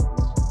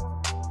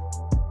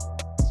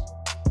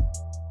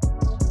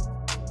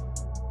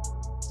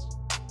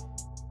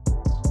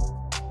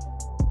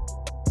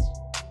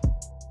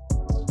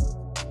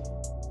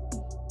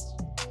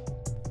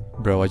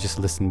Bro, I just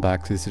listened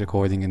back to this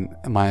recording and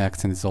my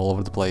accent is all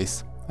over the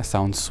place. I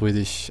sound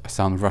Swedish, I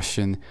sound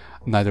Russian,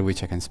 neither of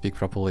which I can speak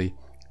properly.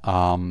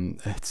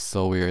 It's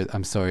so weird,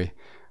 I'm sorry,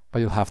 but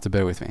you'll have to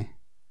bear with me.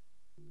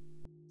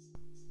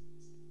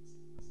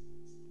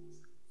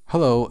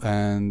 Hello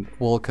and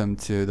welcome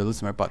to the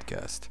Listener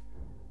Podcast.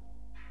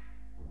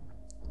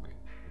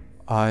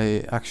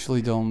 I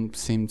actually don't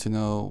seem to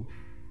know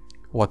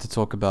what to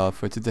talk about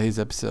for today's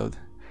episode.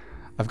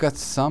 I've got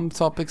some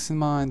topics in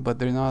mind, but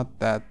they're not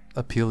that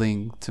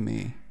appealing to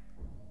me.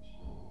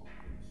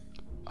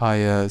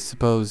 I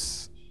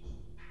suppose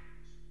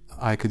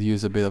I could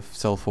use a bit of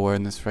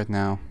self-awareness right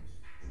now.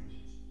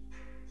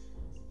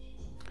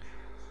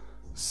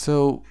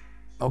 So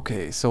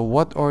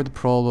what are the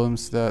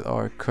problems that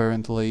are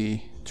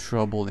currently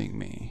troubling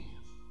me?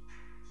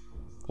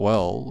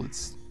 Well,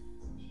 let's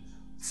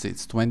see,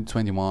 it's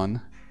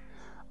 2021.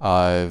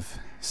 I've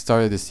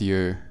started this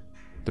year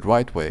the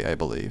right way, I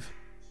believe.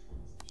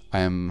 I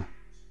am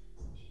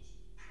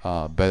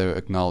better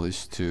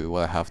acknowledged to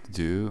what I have to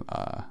do,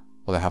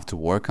 what I have to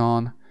work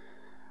on.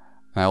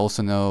 And I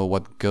also know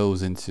what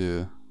goes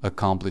into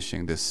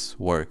accomplishing this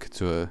work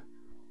to a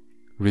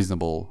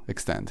reasonable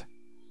extent.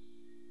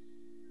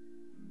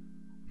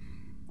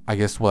 I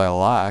guess what I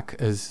lack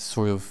is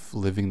sort of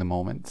living the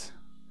moment.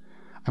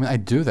 I mean, I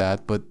do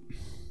that, but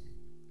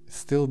it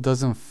still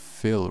doesn't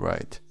feel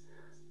right.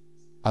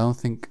 I don't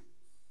think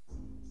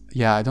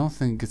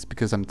it's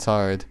because I'm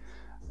tired.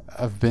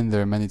 I've been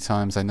there many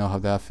times, I know how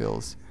that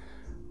feels.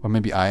 Or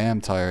maybe I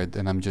am tired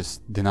and I'm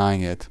just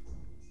denying it.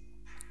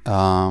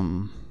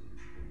 My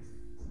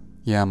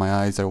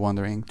eyes are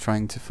wandering,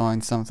 trying to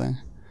find something.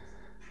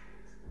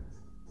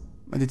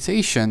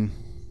 Meditation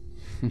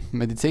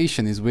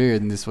is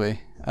weird in this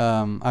way.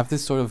 I have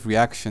this sort of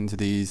reaction to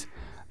these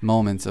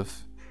moments of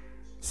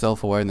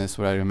self-awareness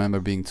where I remember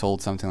being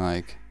told something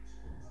like,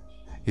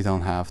 you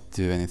don't have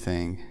to do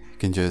anything, you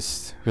can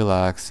just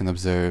relax and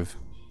observe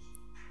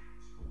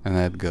and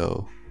let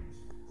go.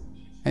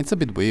 And it's a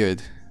bit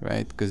weird,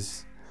 right?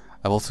 Because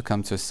I've also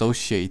come to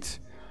associate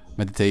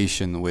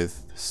meditation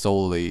with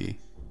solely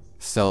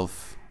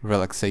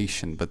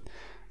self-relaxation, but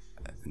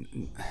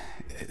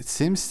it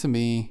seems to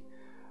me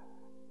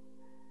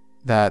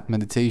that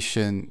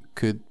meditation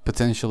could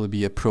potentially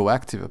be a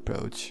proactive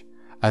approach.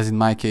 As in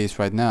my case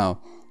right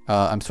now,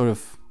 I'm sort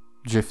of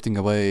drifting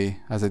away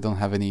as I don't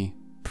have any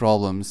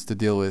problems to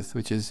deal with,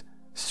 which is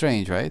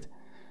strange, right?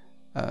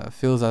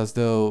 Feels as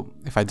though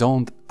if I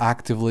don't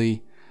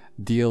actively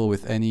deal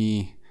with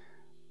any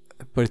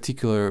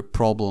particular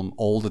problem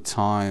all the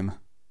time,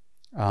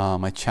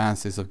 my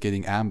chances of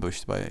getting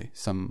ambushed by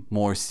some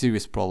more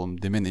serious problem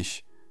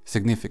diminish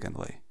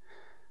significantly.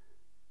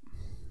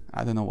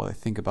 I don't know what I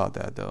think about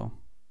that though.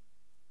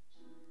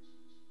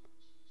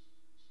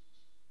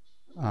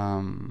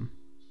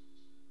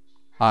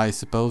 I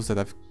suppose that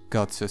I've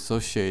got to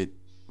associate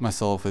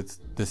myself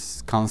with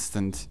this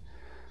constant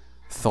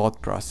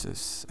thought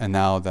process, and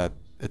now that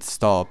it's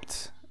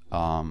stopped,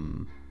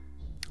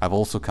 I've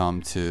also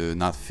come to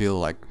not feel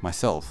like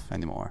myself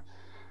anymore.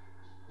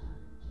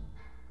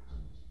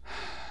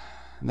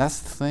 And that's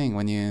the thing,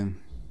 when you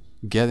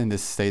get in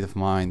this state of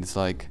mind, it's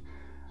like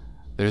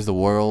there's the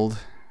world,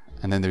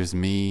 and then there's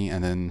me,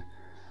 and then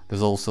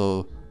there's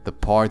also the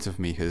part of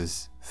me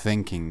who's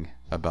thinking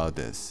about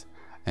this,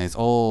 and it's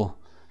all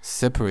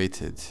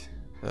separated,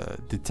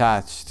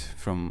 detached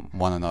from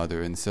one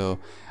another. And so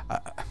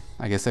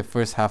I guess I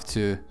first have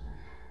to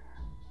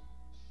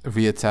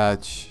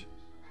reattach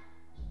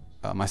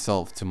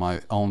myself to my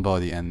own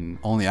body, and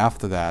only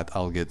after that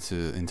I'll get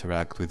to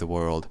interact with the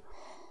world.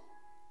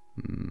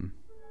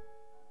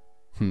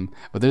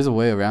 But there's a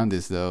way around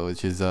this though,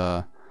 which is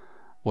a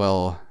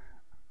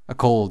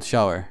cold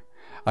shower.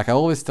 Like I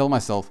always tell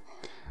myself,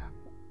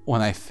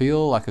 when I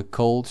feel like a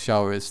cold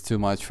shower is too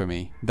much for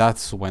me,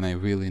 that's when I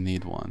really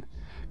need one,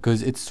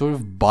 because it sort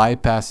of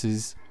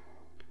bypasses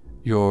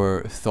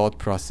your thought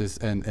process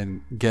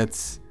and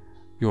gets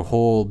your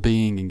whole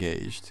being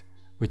engaged,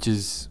 which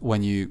is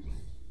when you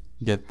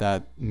get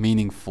that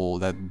meaningful,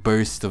 that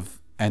burst of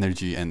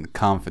energy and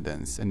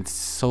confidence, and it's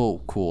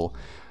so cool.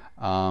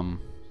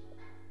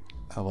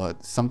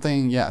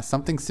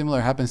 Something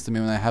similar happens to me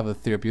when I have a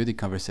therapeutic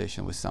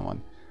conversation with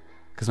someone,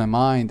 because my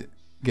mind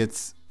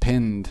gets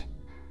pinned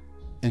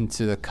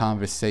into the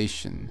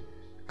conversation,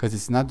 because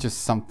it's not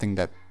just something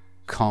that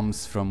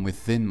comes from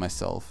within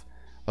myself,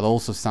 but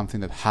also something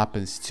that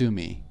happens to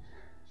me.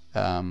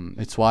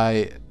 It's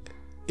why,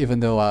 even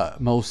though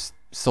most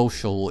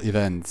social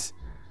events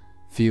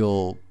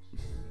feel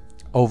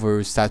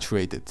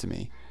oversaturated to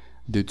me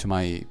due to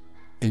my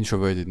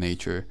introverted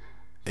nature,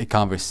 a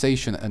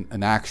conversation,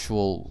 an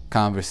actual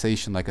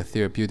conversation like a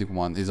therapeutic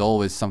one, is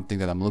always something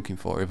that I'm looking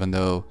for, even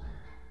though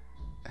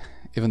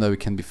it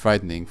can be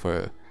frightening for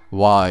a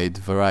wide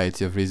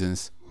variety of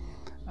reasons.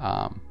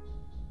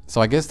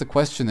 So I guess the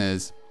question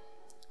is,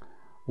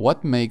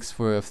 what makes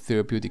for a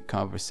therapeutic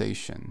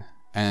conversation?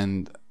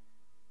 And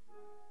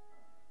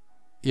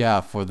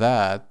for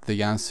that,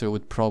 the answer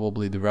would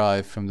probably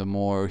derive from the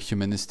more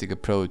humanistic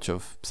approach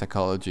of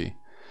psychology.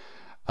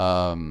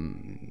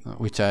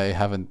 which I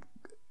haven't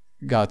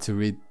got to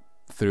read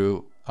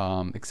through,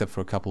 except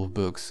for a couple of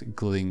books,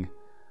 including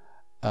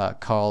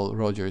Carl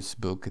Rogers'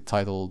 book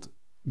titled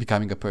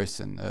Becoming a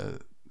Person, a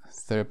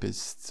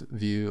therapist's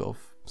view of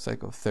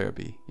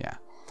psychotherapy. Yeah.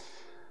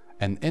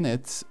 And in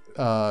it,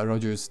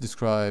 Rogers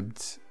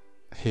described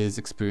his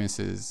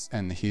experiences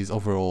and his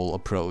overall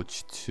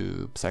approach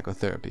to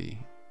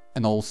psychotherapy,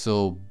 and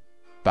also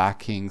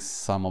backing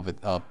some of it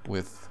up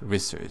with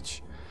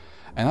research.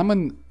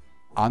 And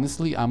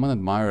honestly, I'm an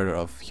admirer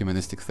of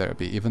humanistic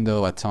therapy, even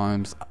though at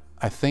times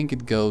I think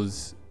it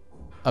goes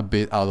a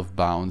bit out of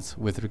bounds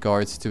with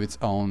regards to its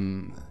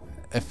own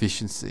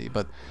efficiency.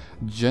 But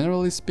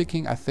generally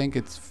speaking, I think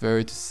it's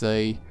fair to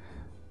say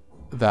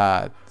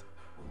that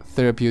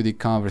therapeutic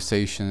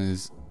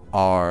conversations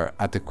are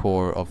at the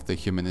core of the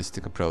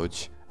humanistic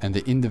approach, and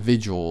the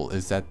individual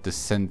is at the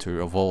center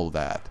of all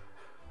that.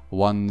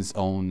 One's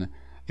own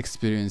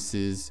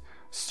experiences,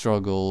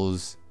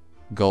 struggles,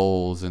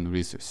 goals, and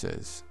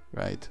resources,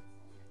 right?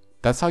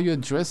 That's how you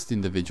address the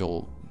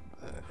individual.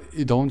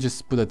 You don't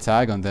just put a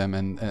tag on them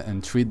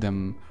and treat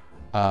them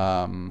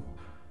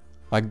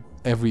like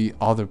every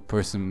other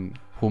person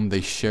whom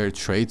they share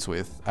traits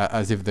with,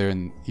 as if they're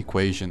an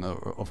equation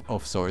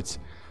of sorts.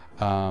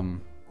 I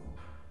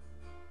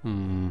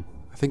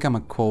think I'm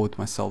gonna quote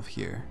myself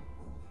here.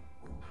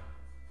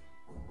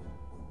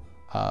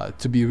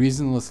 To be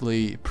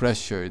reasonlessly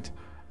pressured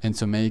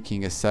into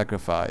making a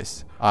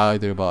sacrifice,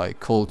 either by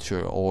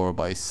culture or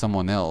by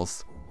someone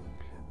else,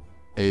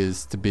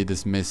 is to be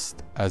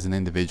dismissed as an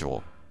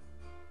individual.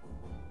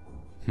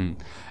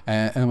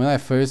 And when I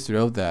first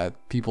wrote that,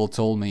 people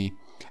told me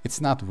it's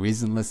not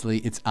reasonlessly,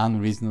 it's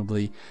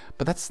unreasonably.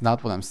 But that's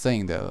not what I'm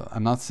saying, though.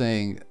 I'm not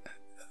saying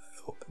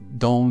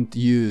don't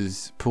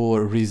use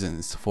poor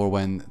reasons for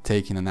when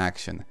taking an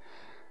action.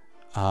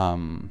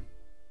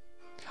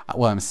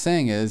 What I'm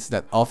saying is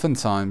that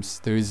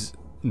oftentimes there is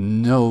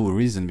no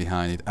reason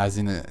behind it, as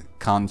in a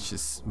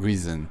conscious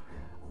reason.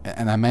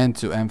 And I meant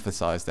to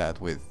emphasize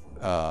that with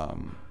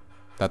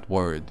that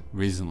word,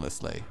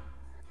 reasonlessly.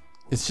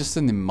 It's just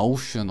an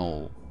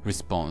emotional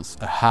response,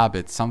 a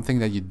habit, something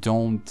that you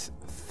don't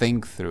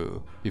think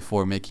through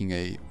before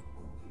making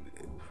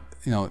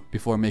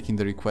before making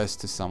the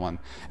request to someone.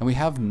 And we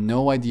have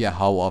no idea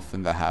how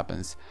often that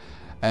happens.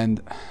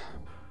 And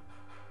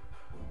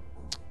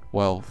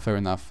well, fair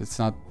enough, it's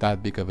not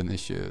that big of an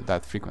issue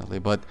that frequently,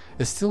 but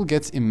it still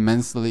gets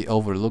immensely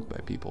overlooked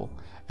by people.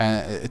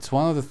 And it's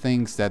one of the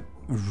things that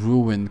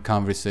ruin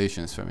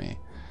conversations for me.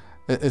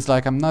 It's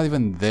like I'm not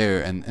even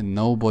there, and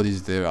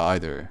nobody's there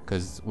either,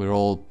 because we're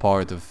all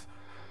part of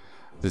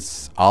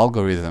this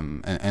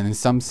algorithm, and in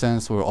some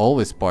sense we're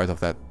always part of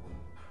that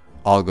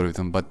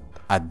algorithm, but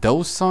at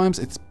those times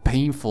it's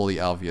painfully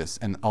obvious,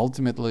 and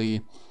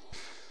ultimately,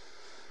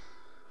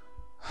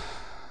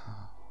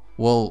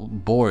 well,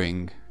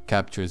 boring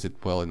captures it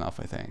well enough,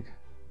 I think.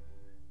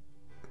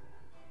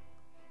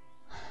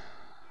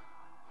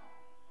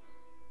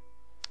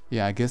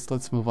 Yeah, I guess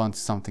let's move on to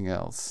something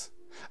else.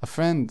 A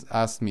friend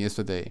asked me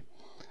yesterday,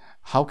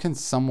 how can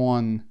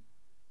someone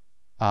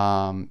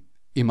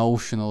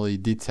emotionally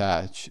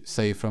detach,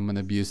 say, from an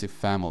abusive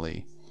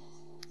family?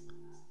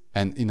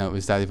 And,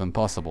 is that even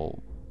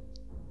possible?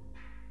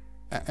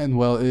 And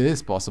well, it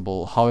is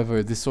possible.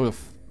 However, this sort of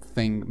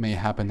thing may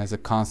happen as a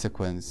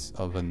consequence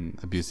of an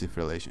abusive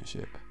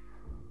relationship.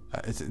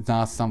 It's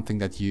not something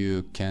that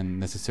you can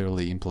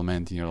necessarily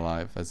implement in your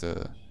life as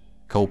a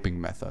coping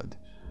method.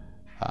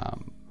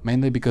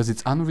 Mainly because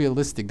it's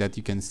unrealistic that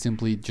you can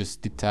simply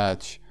just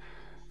detach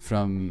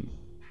from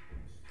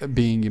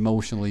being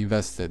emotionally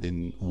invested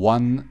in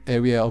one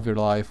area of your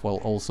life while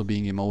also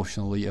being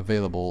emotionally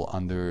available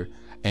under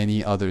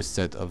any other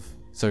set of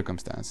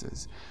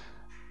circumstances.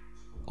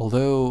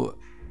 Although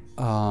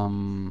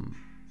an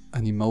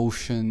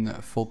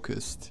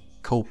emotion-focused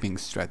coping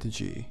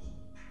strategy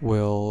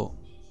will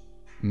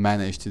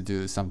manage to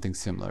do something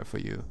similar for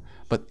you,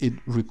 but it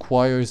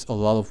requires a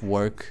lot of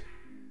work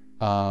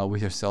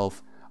with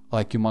yourself.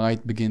 Like, you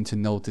might begin to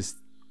notice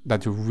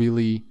that you're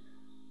really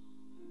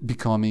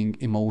becoming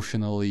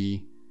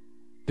emotionally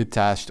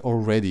detached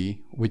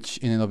already, which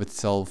in and of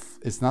itself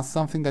is not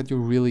something that you're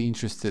really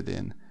interested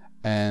in.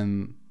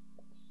 And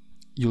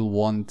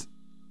you'll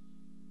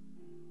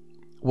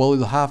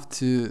have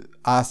to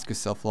ask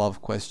yourself a lot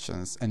of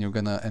questions, and you're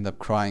gonna end up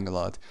crying a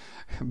lot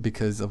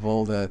because of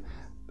all the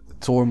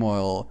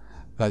turmoil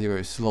that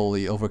you're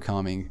slowly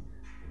overcoming.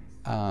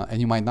 And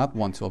you might not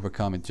want to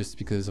overcome it just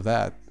because of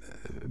that,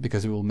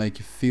 because it will make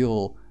you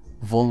feel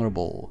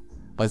vulnerable.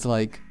 But it's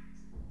like,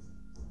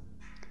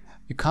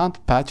 you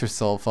can't pat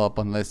yourself up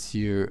unless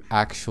you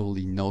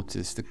actually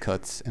notice the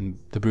cuts and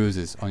the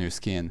bruises on your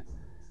skin.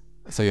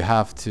 So you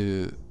have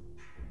to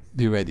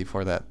be ready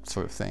for that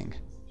sort of thing.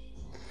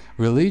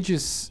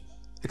 Religious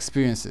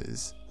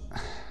experiences,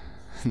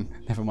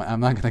 never mind, I'm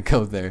not gonna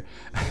go there.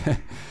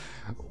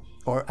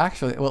 Or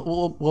actually,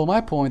 well,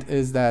 my point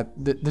is that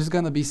there's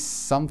gonna be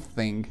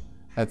something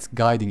that's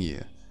guiding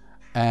you,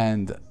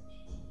 and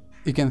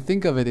you can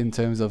think of it in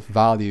terms of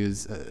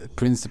values,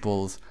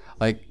 principles,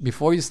 Like,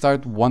 before you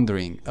start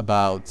wondering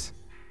about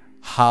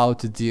how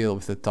to deal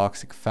with a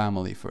toxic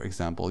family, for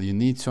example, you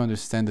need to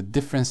understand the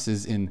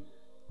differences in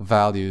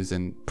values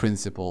and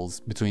principles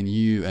between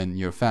you and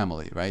your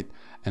family, right?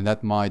 And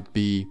that might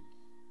be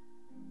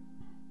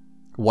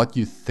what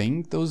you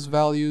think those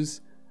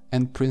values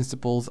and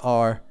principles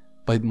are,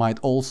 but it might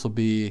also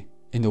be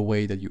in the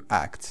way that you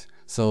act.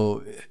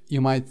 So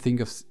you might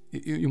think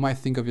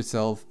of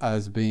yourself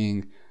as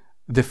being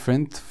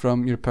different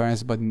from your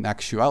parents, but in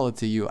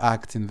actuality you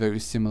act in very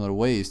similar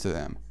ways to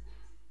them.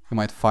 You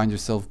might find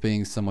yourself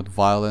being somewhat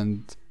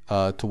violent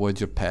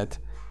towards your pet.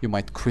 You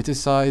might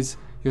criticize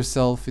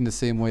yourself in the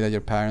same way that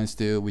your parents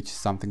do, which is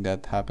something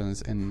that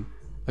happens in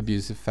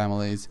abusive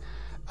families.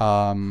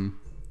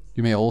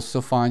 You may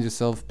also find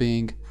yourself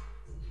being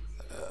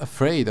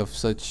afraid of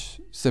such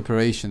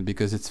separation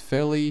because it's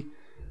fairly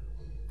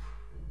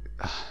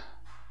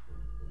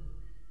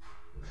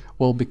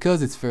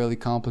because it's fairly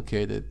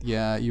complicated.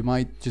 Yeah, you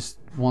might just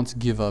want to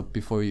give up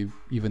before you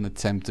even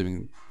attempt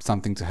doing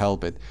something to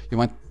help it. You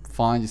might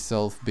find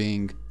yourself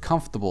being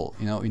comfortable,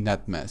 in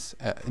that mess,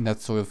 in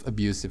that sort of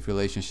abusive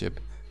relationship,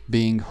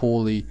 being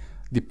wholly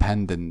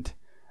dependent,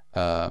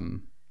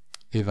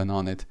 even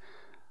on it.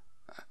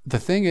 The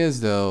thing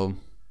is, though,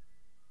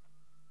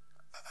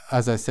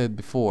 as I said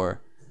before,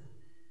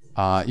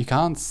 you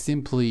can't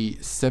simply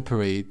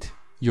separate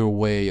your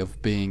way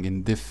of being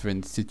in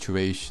different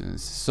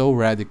situations so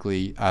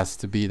radically as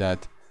to be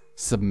that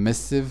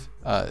submissive,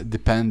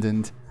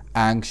 dependent,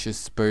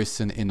 anxious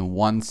person in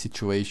one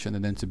situation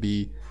and then to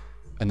be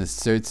an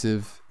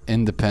assertive,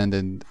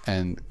 independent,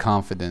 and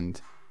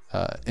confident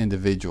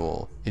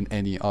individual in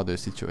any other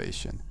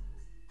situation.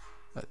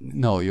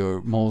 No,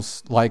 you're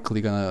most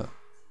likely gonna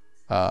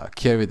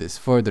carry this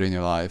further in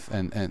your life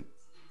and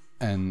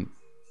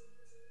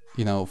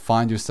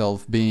find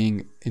yourself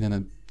being in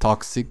a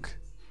toxic,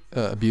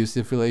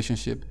 abusive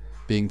relationship,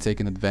 being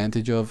taken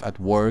advantage of at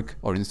work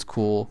or in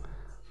school.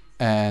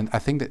 And I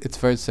think that it's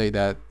fair to say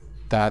that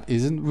that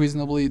isn't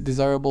reasonably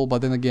desirable,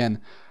 but then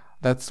again,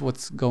 that's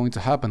what's going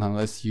to happen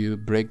unless you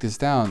break this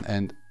down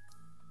and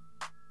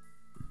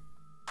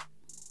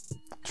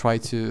try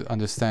to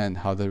understand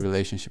how the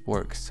relationship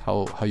works,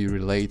 how you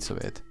relate to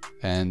it,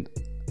 and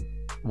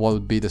what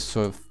would be the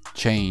sort of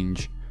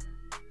change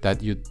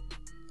that you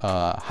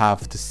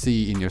have to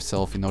see in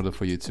yourself in order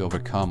for you to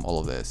overcome all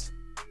of this.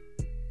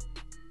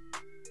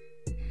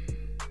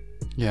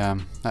 Yeah,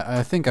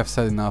 I think I've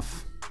said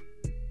enough.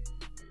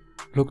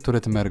 Look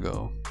to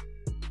Mergo.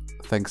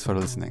 Thanks for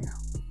listening.